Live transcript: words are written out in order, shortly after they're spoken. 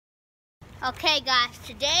Okay guys,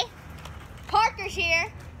 today Parker's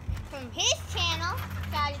here from his channel,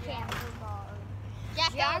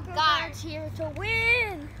 Jacko Guard's here to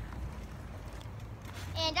win.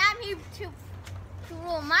 And I'm here to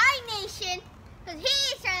rule my nation because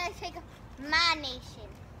he's trying to take my nation.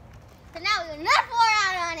 So now we're Nerf war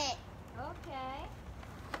out on it. Okay.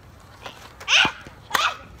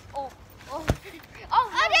 Oh, no. no,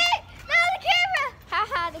 the camera.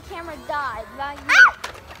 Haha, the camera died, not you.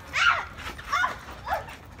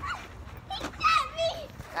 He got me.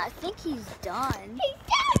 I think he's done. He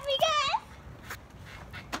got me, guys.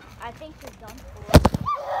 I think he's done for.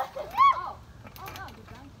 No. Oh no, he's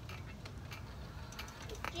done.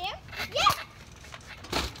 Jim? Yes.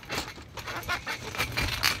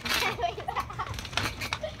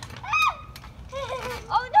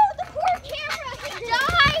 Oh no, the poor camera, he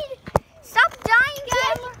died. Stop dying,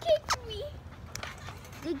 Guys, camera. he kicked me.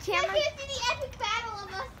 The camera. Here's the epic battle of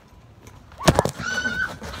us.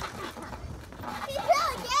 He fell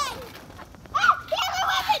again. Oh, he has my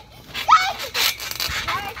weapon. Guys,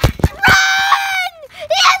 run!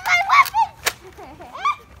 He has my weapon.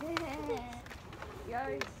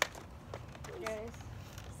 Yours.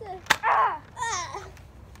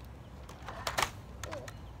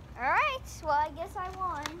 All right. Well, I guess I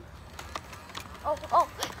won. Oh,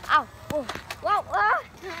 ow, whoa, wow,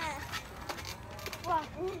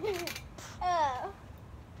 Oh.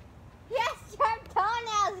 He has sharp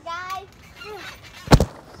toenails, guys.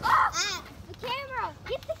 the camera.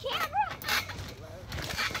 Get the camera.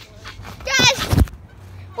 Guys,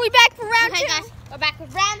 We back for round okay, two. guys, we're back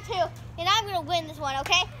with round 2, and I'm gonna win this one,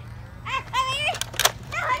 okay? I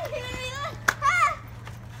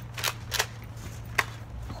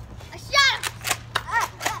shot him.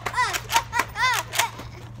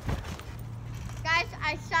 Guys,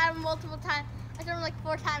 I shot him multiple times. I shot him like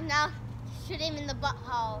 4 times now. Shoot him in the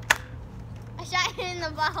butthole. I shot him in the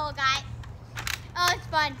butthole, guys. Oh, it's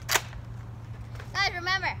fun. Guys,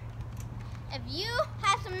 remember, if you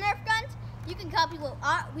have some Nerf guns, you can copy what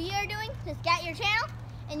we are doing. Just get your channel,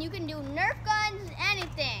 and you can do Nerf guns,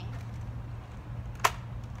 anything.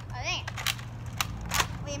 I think.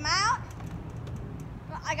 Am I out?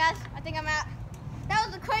 Well, I think I'm out. That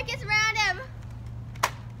was the quickest round ever.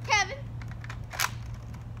 Kevin.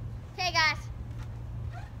 Okay, guys.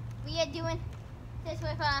 We are doing this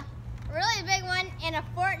with a really big one and a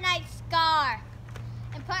Fortnite scar.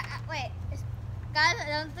 And wait, guys, I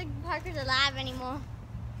don't think Parker's alive anymore.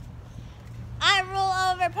 I rule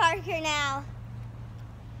over Parker now.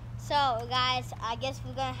 So, guys, I guess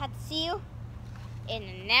we're gonna have to see you in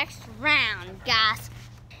the next round, guys.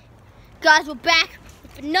 Guys, we're back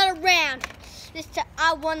with another round. This time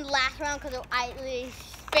I won the last round because I literally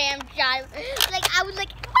spam shot. Like I was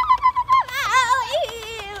like,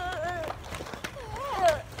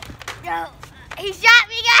 no, he shot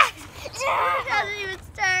me, guys. It hasn't even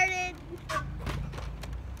started.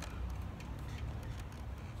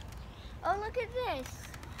 Oh, look at this.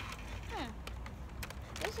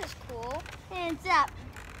 This is cool. Hands up.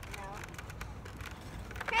 No.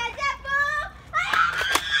 Hands up, fool!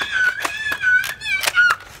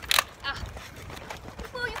 No.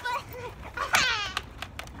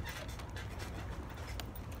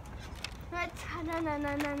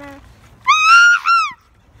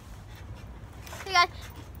 Hey guys.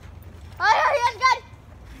 Oh, he has gun.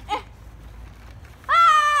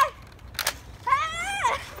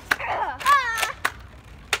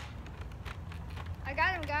 I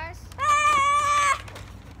got him, guys.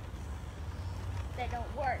 They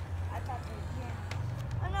don't work. I thought they did.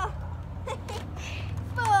 Oh no.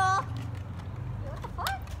 Fool. What the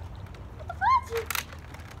fuck? What the fuck?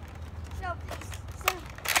 So, what you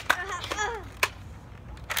had?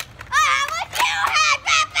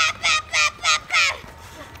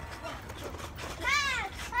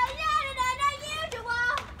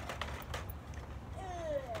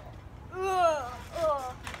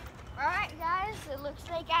 Alright, guys. It looks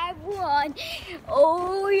like I won.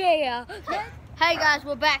 Oh, yeah. Hey guys,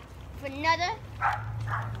 we're back for another round.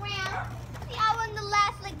 See, I won the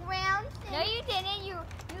last round. No, you didn't. You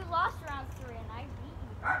lost round 3 and I beat you.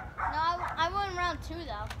 No, I won round 2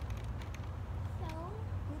 though. So,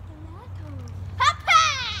 look at that go. Papa!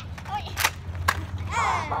 Oh,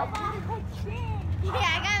 the chin. yeah, I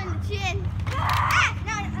got him in the chin.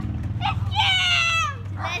 No. It's Jim!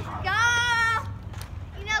 Let's go!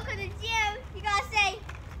 You know, because it's Jim, you gotta say,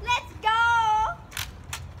 let's go!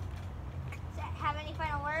 Have any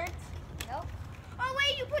final words? Nope. Oh,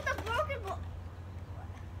 wait, you put the broken bullet.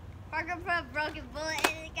 Parker put a broken bullet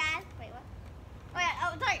in it, guys. Wait, what? Oh, yeah,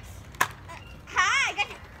 oh, sorry. Hi, I got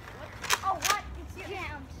you. Oh, what? It's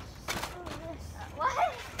jammed.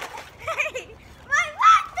 What?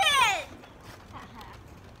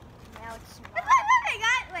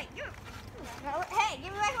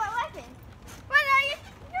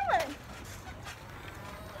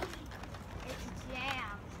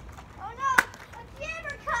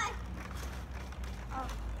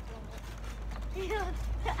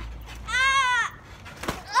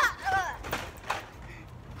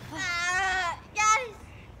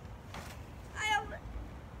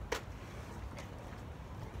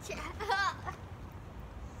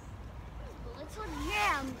 Bullets are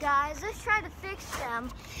jammed, guys. Let's try to fix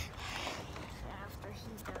them. After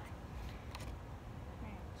he's done.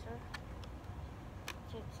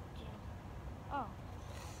 Oh.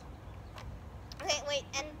 Okay, wait,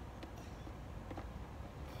 and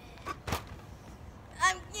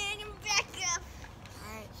I'm getting back up.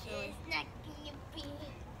 Alright, so it's not gonna be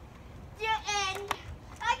the end.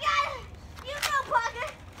 I got it. You know, Parker,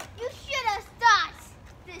 you should have thought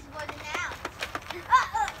this wasn't out.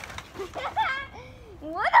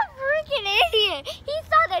 what a freaking idiot! He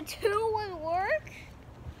thought that 2 would work.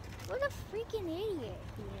 What a freaking idiot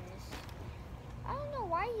he is. I don't know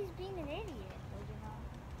why he's being an idiot, but you know.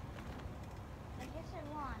 I guess I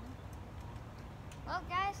won. Well,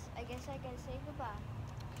 guys, I guess I gotta say goodbye.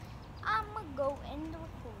 I'm gonna go end the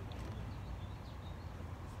recording.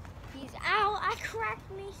 He's out. I cracked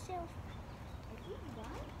myself. Is he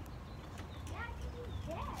done? Yeah, I think he's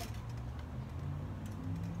dead.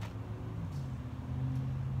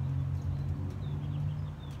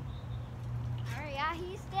 Alright, yeah,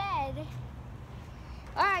 he's dead.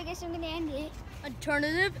 Alright, I guess I'm gonna end it.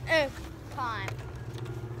 Alternative F time.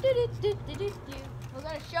 We're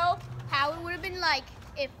gonna show how it would have been like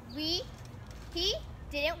if he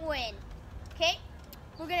didn't win. Okay?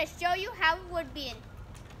 We're gonna show you how it would be.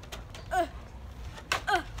 Then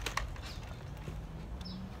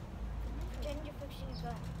you're fixing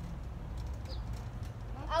your gun.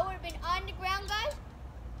 I would have been on the ground, guys.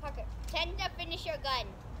 Parker, pretend to finish your gun.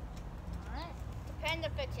 Alright. Pretend to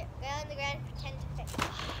fix it. Get on the ground, pretend to fix it.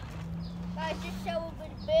 Guys, just show what it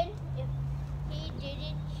would have been if he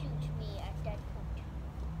didn't shoot me at that point.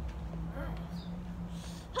 Ah!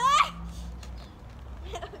 Ah!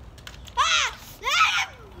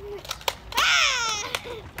 Ah!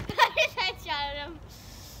 I shot him.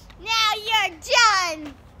 Now you're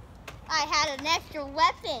done. I had an extra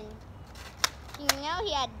weapon. You know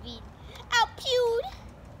he had to be out-pewed.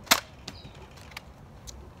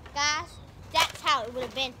 Guys, that's how it would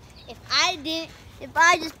have been if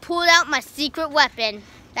I just pulled out my secret weapon.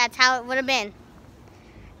 That's how it would have been.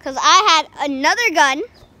 Because I had another gun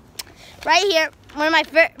right here. One of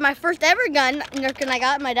my first ever gun I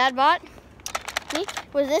got, my dad bought me,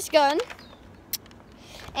 was this gun.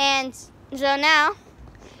 And so now,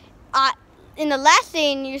 in the last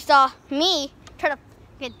scene, you saw me try to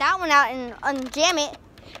get that one out and unjam it.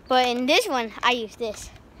 But in this one, I used this.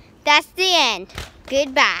 That's the end.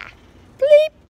 Goodbye. Bleep.